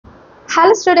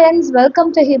Hello students, welcome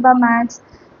to Hiba Maths.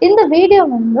 In the video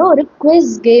ஒரு quiz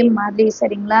game மாதிரி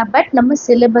சரிங்களா, but நம்ம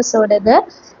syllabus ஓடது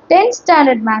 10th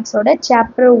standard maths ஓட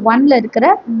chapter 1ல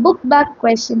இருக்கிற book back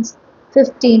questions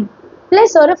 15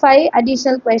 plus ஒரு 5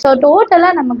 additional questions. So டோட்டலா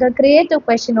நமக்கு creative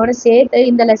question ஓட சேர்த்து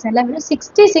இந்த லெசன்ல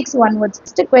 66 one words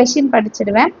question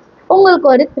படிச்சிடுவேன். உங்களுக்கு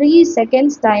ஒரு 3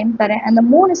 seconds டைம் தரேன். அந்த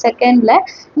 3 செகண்ட்ல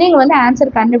நீங்க வந்து ஆன்சர்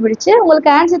கண்டுபிடிச்சு உங்களுக்கு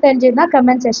ஆன்சர் தெரிஞ்சதுன்னா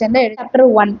கமெண்ட் செக்ஷன்ல சாப்டர்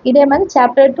 1 இதே மாதிரி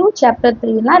சாப்டர் 2 சாப்டர்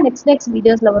 3லாம் நெக்ஸ்ட்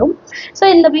வீடியோஸ்ல வரும். ஸோ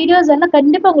இந்த வீடியோஸ் எல்லாம்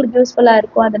கண்டிப்பா உங்களுக்கு யூஸ்ஃபுல்லா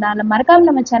இருக்கும். அதனால மறக்காம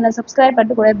நம்ம சேனலை சப்ஸ்கிரைப்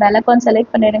பண்ணிட்டு கூட பெல் ஐகான்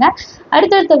செலக்ட் பண்ணிடுங்க.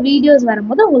 அடுத்தடுத்த வீடியோஸ்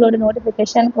வரும்போது உங்களோட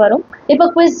நோட்டிஃபிகேஷனுக்கு வரும். இப்போ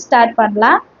குவிஸ் ஸ்டார்ட்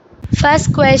பண்ணலாம். First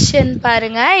question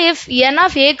பாருங்க. If n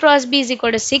of a cross b is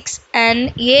equal to 6 and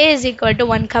a is equal to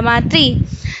 1, 3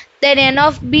 then n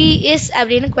of b is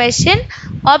அப்படின்னு question.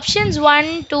 Options 1,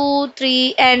 2, 3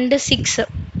 and 6.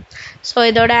 ஸோ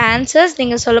இதோட ஆன்சர்ஸ்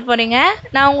நீங்கள் சொல்ல போகிறீங்க.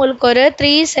 நான் உங்களுக்கு ஒரு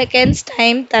 3 செகண்ட்ஸ்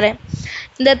டைம் தரேன்.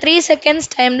 இந்த 3 செகண்ட்ஸ்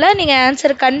டைமில் நீங்கள்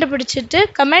ஆன்சர் கண்டுபிடிச்சிட்டு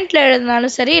கமெண்ட்டில்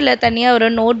எழுதினாலும் சரி, இல்லை தனியாக ஒரு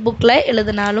நோட் புக்கில்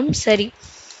எழுதினாலும் சரி,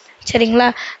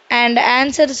 சரிங்களா? அண்ட்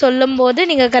ஆன்சர் சொல்லும்போது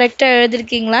நீங்கள் கரெக்டாக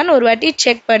எழுதிருக்கீங்களான்னு ஒரு வாட்டி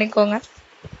செக் பண்ணிக்கோங்க.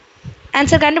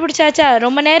 ஆன்சர் கண்டுபிடிச்சாச்சா?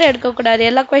 ரொம்ப நேரம் எடுக்கக்கூடாது,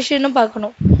 எல்லா கொஷினும்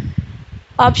பார்க்கணும்.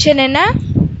 ஆப்ஷன் என்ன?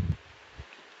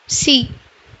 C,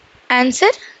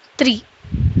 answer 3.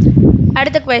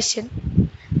 அடுத்த question.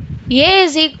 A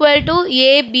is equal to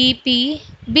ABP,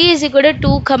 B is equal to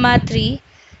 2, 3,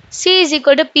 C is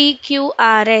equal to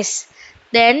PQRS.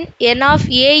 Then n of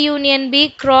A union B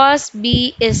cross B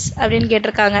is அப்படின்னு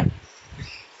கேட்டிருக்காங்க.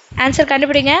 ஆன்சர்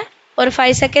கண்டுபிடிங்க. ஒரு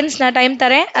 5 செகண்ட்ஸ் நான் டைம்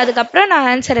தரேன். அதுக்கப்புறம் நான்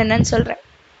ஆன்சர் என்னன்னு சொல்கிறேன்.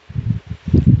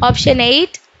 ஆப்ஷன்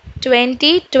 8,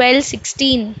 20, 12,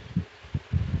 16.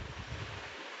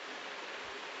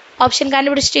 ஆப்ஷன்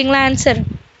கண்டுபிடிச்சிட்டிங்களா?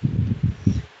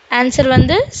 ஆன்சர்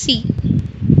வந்து சி.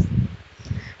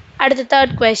 அடுத்த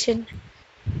third question.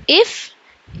 If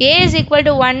A is equal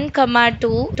to 1,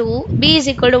 2, B is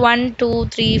equal to 1, 2,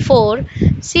 3, 4,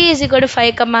 C is equal to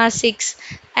 5, 6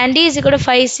 and D is equal to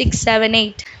 5, 6, 7,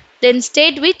 8, then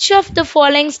state which of the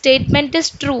following statement is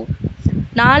true.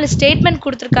 4 statement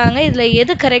கொடுத்துருக்காங்க, இதில்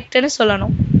எது கரெக்டுன்னு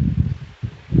சொல்லணும்.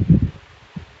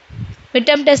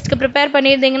 Midterm டெஸ்ட்க்கு prepare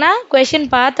பண்ணியிருந்தீங்கன்னா question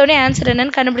பார்த்தோன்னே answer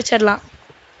என்னன்னு கண்டுபிடிச்சிடலாம்.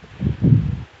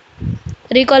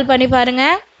 Recall பண்ணி பாருங்க.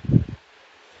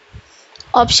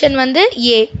 ஆப்ஷன் வந்து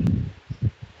ஏ.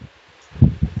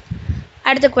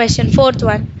 அடுத்த question, fourth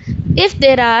one. If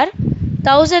there are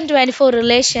 1024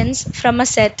 relations from a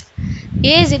set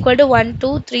A is equal to 1,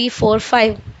 2, 3, 4,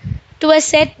 5 to a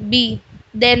set B,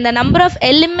 then the number of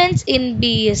elements in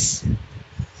B is.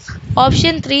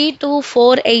 Option 3, 2,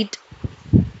 4, 8.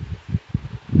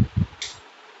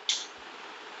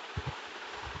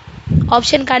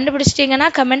 Option கண்டுபிடிச்சிட்டிங்கன்னா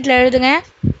கமெண்ட்டில் எழுதுங்க.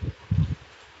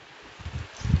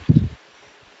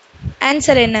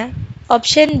 Answer என்ன?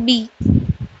 Option B.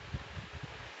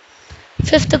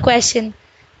 Fifth question.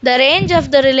 The range of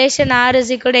the relation R is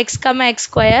equal to x, x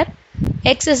square.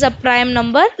 X is a prime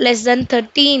number less than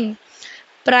 13.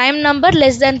 Prime number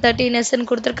less than 13 isன்னு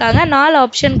கொடுத்துருக்காங்க. 4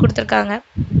 option கொடுத்துருக்காங்க.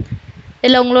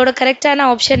 இதில் உங்களோட கரெக்டான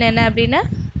option என்ன அப்படின்னு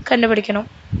கண்டுபிடிக்கணும்.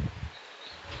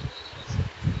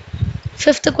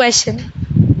 Fifth question.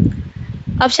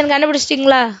 ஆப்ஷன்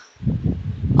கண்டுபிடிச்சிட்டிங்களா?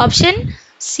 Option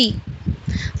C.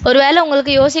 ஒருவேளை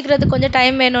உங்களுக்கு யோசிக்கிறதுக்கு கொஞ்சம்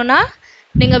டைம் வேணும்னா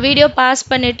நீங்கள் வீடியோ பாஸ்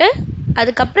பண்ணிவிட்டு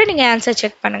அதுக்கப்புறம் நீங்கள் ஆன்சர்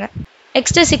செக் பண்ணுங்கள்.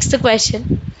 Next sixth question.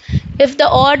 If the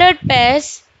ordered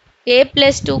purse A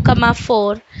plus 2,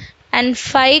 4 and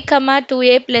 5,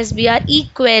 2A plus B are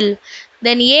equal,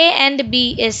 then A and B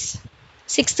is.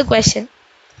 Sixth question.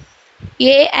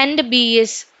 A and B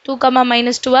is 2,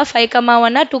 -2 5,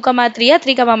 1 2, 3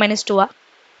 3, -2.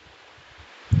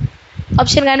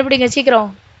 Option கண்டுபிடிங்க சீக்கிரம்.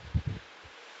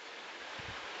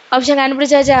 Option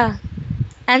கண்டுபிடிச்சாச்சா?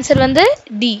 Answer வந்து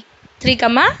D, 3,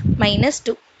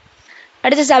 -2.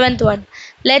 அடுத்து seventh one.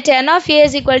 Let n of A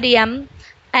is equal to m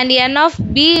and n of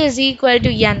B is equal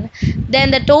to n, then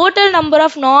the total number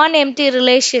of non-empty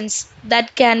relations that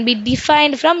can be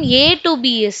defined from A to B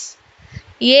is.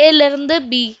 A லிருந்து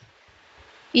B,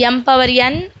 m power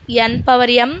n, n power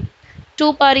m,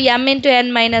 2 power m into n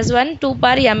minus 1, 2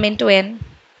 power m into n.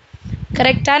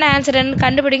 கரெக்டான answer என்ன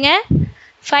கண்டுபிடிங்க.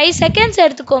 5 seconds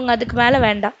எடுத்துக்கோங்க, அதுக்கு மேலே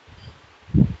வேண்டாம்.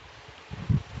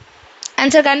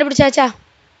 Answer கண்டுபிடிச்சாச்சா?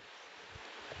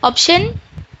 Option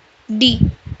D.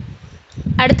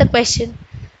 அடுத்த question,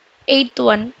 eighth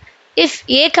one. If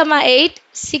A, 8,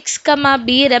 6,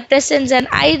 B represents an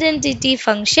identity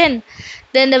function,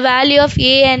 then the value of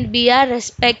A and B are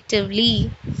respectively.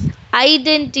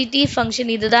 Identity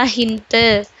function, இதுதான் hint.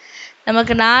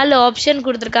 நமக்கு 4 ஆப்ஷன்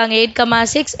கொடுத்துருக்காங்க. 8,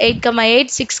 6, 8,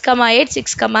 8, 6, 8,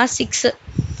 6, 6.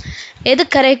 எது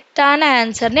கரெக்டான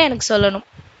ஆன்சர்னு எனக்கு சொல்லணும்.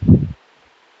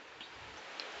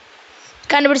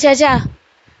 கண்டுபிடிச்சாச்சா?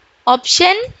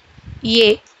 Option A.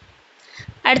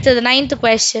 அடுத்தது 9th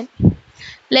question.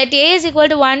 Let a is equal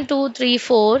to 1, 2, 3,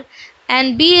 4 and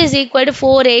b is equal to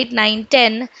 4, 8, 9,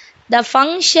 10. The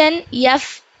function f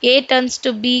a turns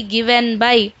to be given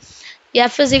by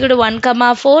f is equal to 1,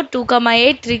 4, 2,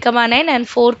 8, 3, 9 and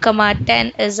 4,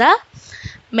 10 is a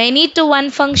many to one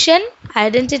function,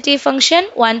 identity function,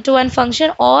 one to one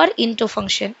function or into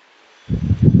function.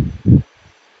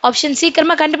 Option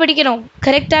சீக்கிரமா கண்டுபிடிக்கணும்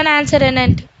கரெக்டான answer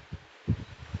என்னன்ட்டு.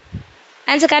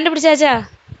 Answer கண்டுபிடிச்சாச்சா?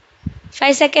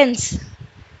 5 seconds.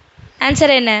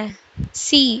 Answer என்ன?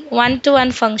 C, one to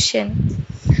one function.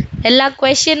 எல்லா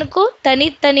கொஷனுக்கும்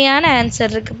தனித்தனியான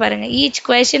answer இருக்கு பாருங்க. Each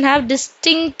question have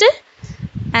distinct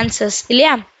answers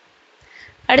இல்லையா?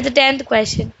 அடுத்து 10th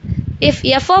question. If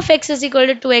f of x is equal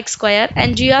to 2x square and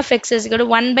g of x is equal to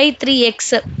 1 by 3x,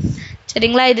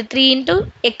 சரிங்களா? இது 3 into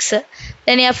x,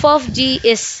 then f of g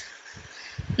is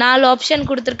 4 option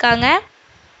கொடுத்துருக்காங்க.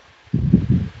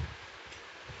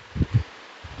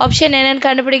 Option என்னன்னு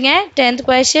கண்டுபிடிங்க. 10th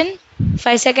question.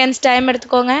 5 seconds time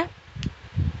எடுத்துக்கோங்க.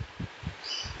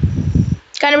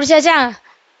 கண்டுபிடிச்சாச்சா?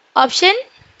 Option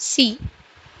C,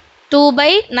 2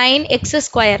 by 9x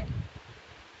square.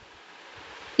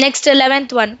 Next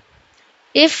 11th one.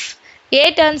 If a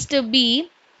turns to b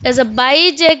is a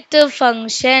bijective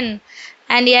function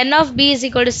and n of b is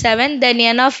equal to 7, then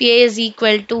n of a is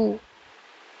equal to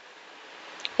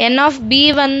n of b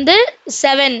வந்து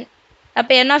 7.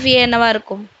 அப்ப n of a என்னவா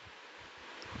இருக்கும்?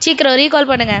 சீக்கிரம் recall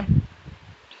பண்ணுங்க.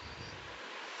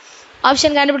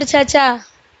 Option கண்டுபிடிச்சாச்சா?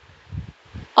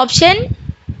 Option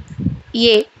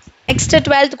A. Next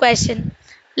 12th question.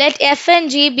 Let f and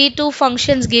g be two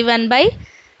functions given by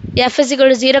f is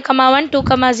equal to 0, 1, 2,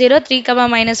 0, 3,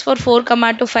 -4, 4,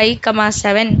 2, 5,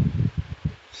 7.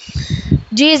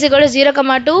 g is equal to 0,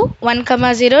 2, 1,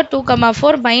 0, 2,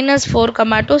 4,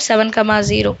 -4, 2, 7,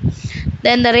 0.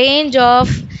 Then the range of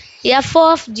f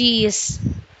of g is,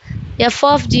 f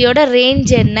of g ஓட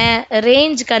range என்ன?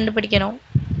 range கண்டுபிடிக்கணும்.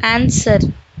 Answer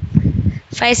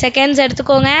 5 seconds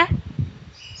எடுத்துக்கோங்க.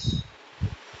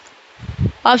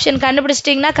 Option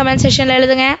கண்டுபிடிச்சிட்டிங்கன்னா comment செக்ஷனில்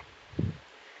எழுதுங்க.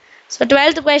 So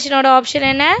 12th கொஷனோட option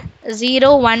என்ன? 0,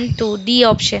 1, 2 D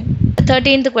option.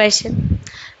 13th question.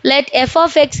 Let f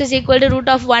of x is equal to root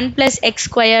of 1 plus x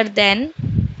square, then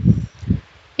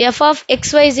f of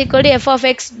xy is equal to f of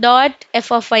x dot f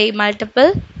of y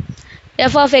multiple.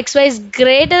 f of xy is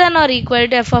greater than or equal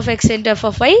to f of x into f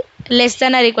of y, less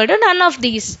than or equal to none of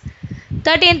these.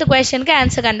 13th questionக்கு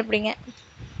answer கண்டுபிடிங்க.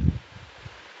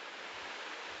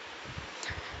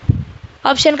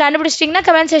 Option கண்டுபிடிச்சிட்டிங்கன்னா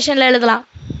comment செக்ஷனில் எழுதலாம்.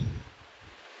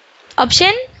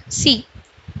 Option C.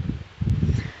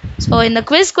 So இந்த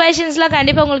quiz கொஷின்ஸ்லாம்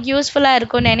கண்டிப்பாக உங்களுக்கு யூஸ்ஃபுல்லாக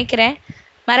இருக்கும்னு நினைக்கிறேன்.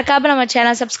 மறக்காமல் நம்ம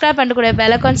சேனல் சப்ஸ்கிரைப் பண்ணக்கூடிய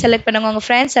பெல் ஐகான் செலக்ட் பண்ணுங்கள். உங்கள்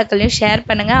ஃப்ரெண்ட்ஸ் சர்க்கிளையும் ஷேர்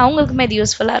பண்ணுங்கள். அவங்களுக்குமே இது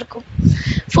யூஸ்ஃபுல்லாக இருக்கும்.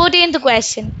 14th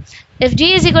question. If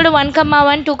g is equal to 1,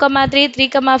 1, 2, 3, 3,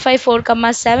 5,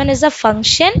 4, 7 is a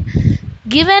function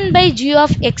given by g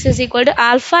of x is equal to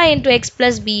alpha into x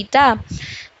plus beta,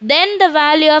 then the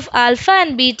value of alpha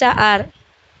and beta are.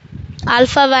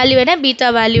 Alpha value என்ன, beta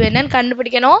value என்னன்னு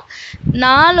கண்டுபிடிக்கணும்.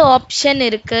 4 option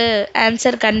இருக்கு.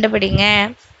 Answer கண்டுபிடிங்க.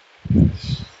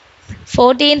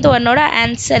 14th ஒன்னோட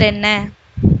answer என்ன?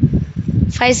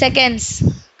 5 seconds.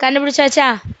 கண்டுபிடிச்சாச்சா?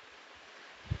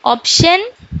 Option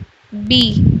B,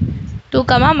 2,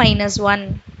 -1.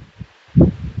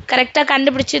 கரெக்டாக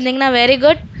கண்டுபிடிச்சிருந்தீங்கன்னா very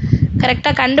good.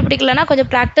 கரெக்டாக கண்டுபிடிக்கலன்னா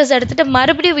கொஞ்சம் ப்ராக்டிஸ் எடுத்துகிட்டு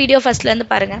மறுபடியும் வீடியோ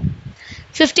ஃபஸ்ட்லேருந்து பாருங்கள்.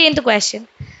 15th question.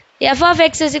 f of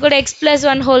x is equal to x plus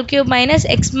 1 whole cube minus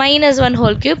x minus 1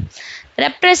 whole cube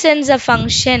represents a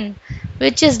function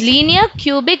which is linear,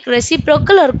 cubic,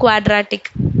 reciprocal or quadratic.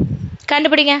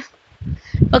 கண்டுபிடிங்க.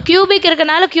 இப்போ cubic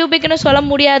இருக்கனால கியூபிக்னு சொல்ல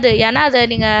முடியாது. ஏன்னா அதை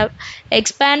நீங்கள்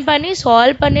எக்ஸ்பேண்ட் பண்ணி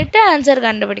சால்வ் பண்ணிவிட்டு ஆன்சர்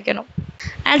கண்டுபிடிக்கணும்.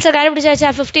 Answer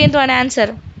கண்டுபிடிச்சாச்சா? 15th one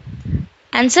answer.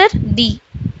 Answer D.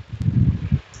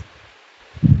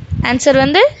 Answer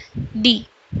வந்து D.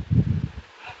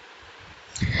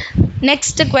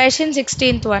 Next question,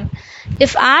 16th one.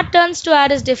 If r turns to r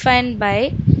is defined by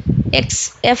x,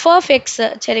 f of x,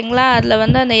 சரிங்களா? அதில்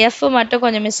வந்து அந்த f மட்டும்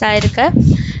கொஞ்சம் மிஸ் ஆயிருக்கு.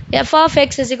 f of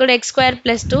x is equal to x square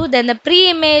plus 2, then the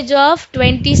pre-image of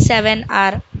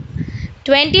 27r.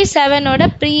 27 ஓட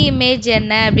pre-image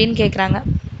என்ன அப்படின்னு கேட்குறாங்க.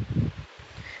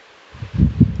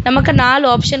 நமக்கு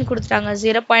 4 ஆப்ஷன் கொடுத்துட்டாங்க.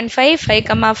 0.5,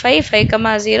 5,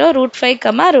 5, 0, √5,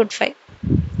 √5.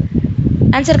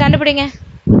 ஆன்சர் கண்டுபிடிங்க.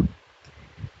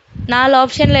 4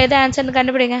 ஆப்ஷனில் எது ஆன்சர்னு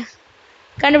கண்டுபிடிங்க.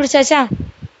 கண்டுபிடிச்சாச்சா?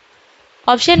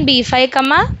 Option B, 5,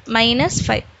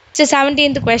 -5.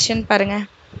 17th question பாருங்க.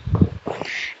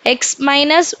 x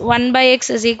minus 1 by x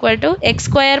is equal to x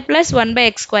square plus 1 by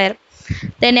x square.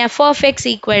 Then f of x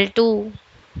equal to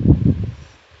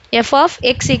f of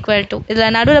x equal to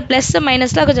இதில் நடுவில் ப்ளஸ்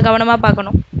மைனஸ்லாம் கொஞ்சம் கவனமாக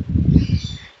பார்க்கணும்.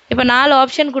 இப்போ 4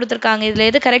 ஆப்ஷன் கொடுத்துருக்காங்க. இதில்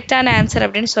எது கரெக்டான ஆன்சர்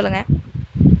அப்படின்னு சொல்லுங்கள்.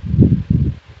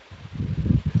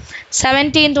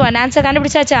 17th one answer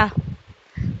கண்டுபிடிச்சாச்சா?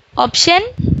 Option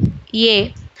A.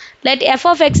 Let f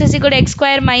of x is equal to x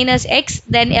square minus x,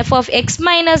 then f of x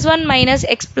minus 1 minus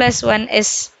x plus 1 is.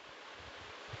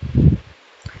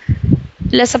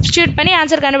 இல்லை சப்ஸ்டியூட் பண்ணி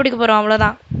ஆன்சர் கண்டுபிடிக்க போகிறோம்,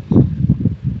 அவ்வளோதான்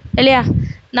இல்லையா?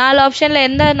 4 ஆப்ஷனில்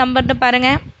எந்த நம்பர்னு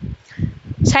பாருங்கள்.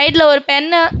 சைடில் ஒரு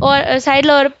பென்னு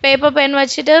சைடில் ஒரு பேப்பர் பென்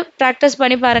வச்சுட்டு ப்ராக்டிஸ்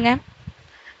பண்ணி பாருங்கள்.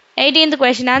 18th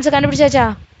question answer கண்டுபிடிச்சாச்சா?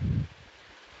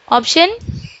 Option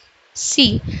C.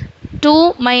 2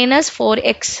 minus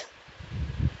 4x.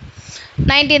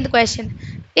 19th question.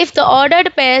 If the ordered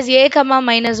pairs a comma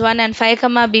minus 1 and 5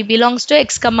 comma b belongs to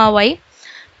x comma y,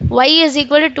 y is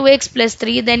equal to 2x plus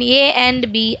 3, then a and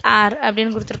b are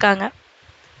அப்படின்னு கொடுத்துருக்காங்க.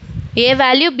 a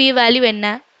value b value என்ன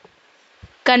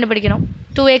கண்டுபிடிக்கணும்.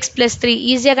 2x plus 3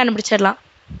 ஈஸியாக கண்டுபிடிச்சிடலாம்.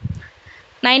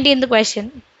 19th question.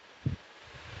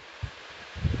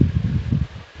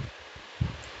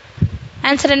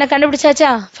 Answer என்ன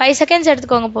கண்டுபிடிச்சாச்சா? 5 seconds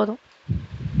எடுத்துக்கோங்க போதும்.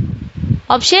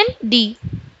 Option D.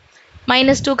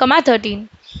 minus 2 comma 13.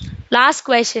 Last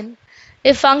question.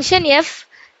 If function f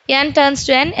n turns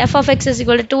to n, f of x is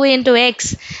equal to 2 into x,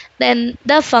 then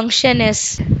the function is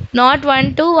not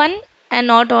 1 to 1 and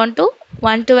not on to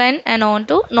 1 to n and on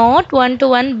to not 1 to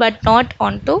 1 but not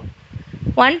on to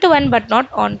 1 to 1 but not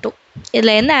on to.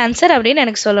 இதில் என்ன answer அப்படின்னு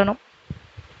எனக்கு சொல்லணும்.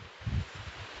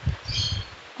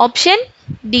 Option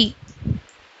D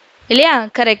இல்லையா?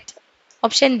 Correct,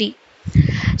 option D.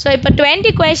 So இப்போ 20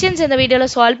 questions இந்த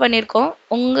வீடியோவில் solve பண்ணியிருக்கோம்.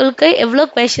 உங்களுக்கு எவ்வளோ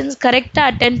கொஷின்ஸ் கரெக்டாக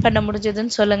அட்டென்ட் பண்ண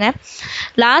முடிஞ்சதுன்னு சொல்லுங்கள்.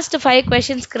 Last 5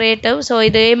 questions creative. ஸோ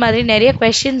இதே மாதிரி நிறைய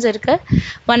கொஷின்ஸ் இருக்குது.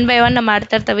 ஒன் பை ஒன் நம்ம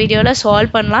அடுத்தடுத்த வீடியோவில்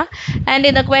சால்வ் பண்ணலாம். அண்ட்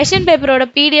இந்த கொஷின் பேப்பரோட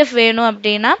PDF வேணும்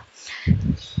அப்படின்னா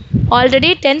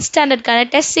already 10th ஸ்டாண்டர்டுக்கான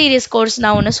test series course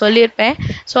நான் ஒன்று சொல்லியிருப்பேன்.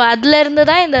 ஸோ அதுலேருந்து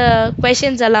தான் இந்த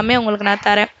கொஷின்ஸ் எல்லாமே உங்களுக்கு நான்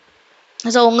தரேன்.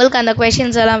 ஸோ உங்களுக்கு அந்த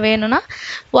கொஷின்ஸ் எல்லாம் வேணும்னா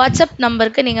வாட்ஸ்அப்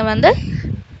நம்பருக்கு நீங்கள்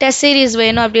டெஸ்ட் சீரீஸ்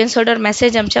வேணும் அப்படின்னு சொல்லிட்டு ஒரு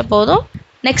மெசேஜ் அனுப்பிச்சா போதும்.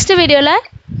 நெக்ஸ்ட் வீடியோவில்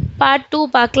பார்ட் 2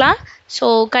 பார்க்கலாம். ஸோ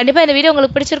கண்டிப்பாக இந்த வீடியோ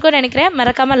உங்களுக்கு பிடிச்சிருக்கும்னு நினைக்கிறேன்.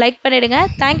 மறக்காமல் லைக் பண்ணிவிடுங்க.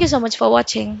 தேங்க்யூ ஸோ மச் ஃபார்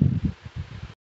வாட்சிங்.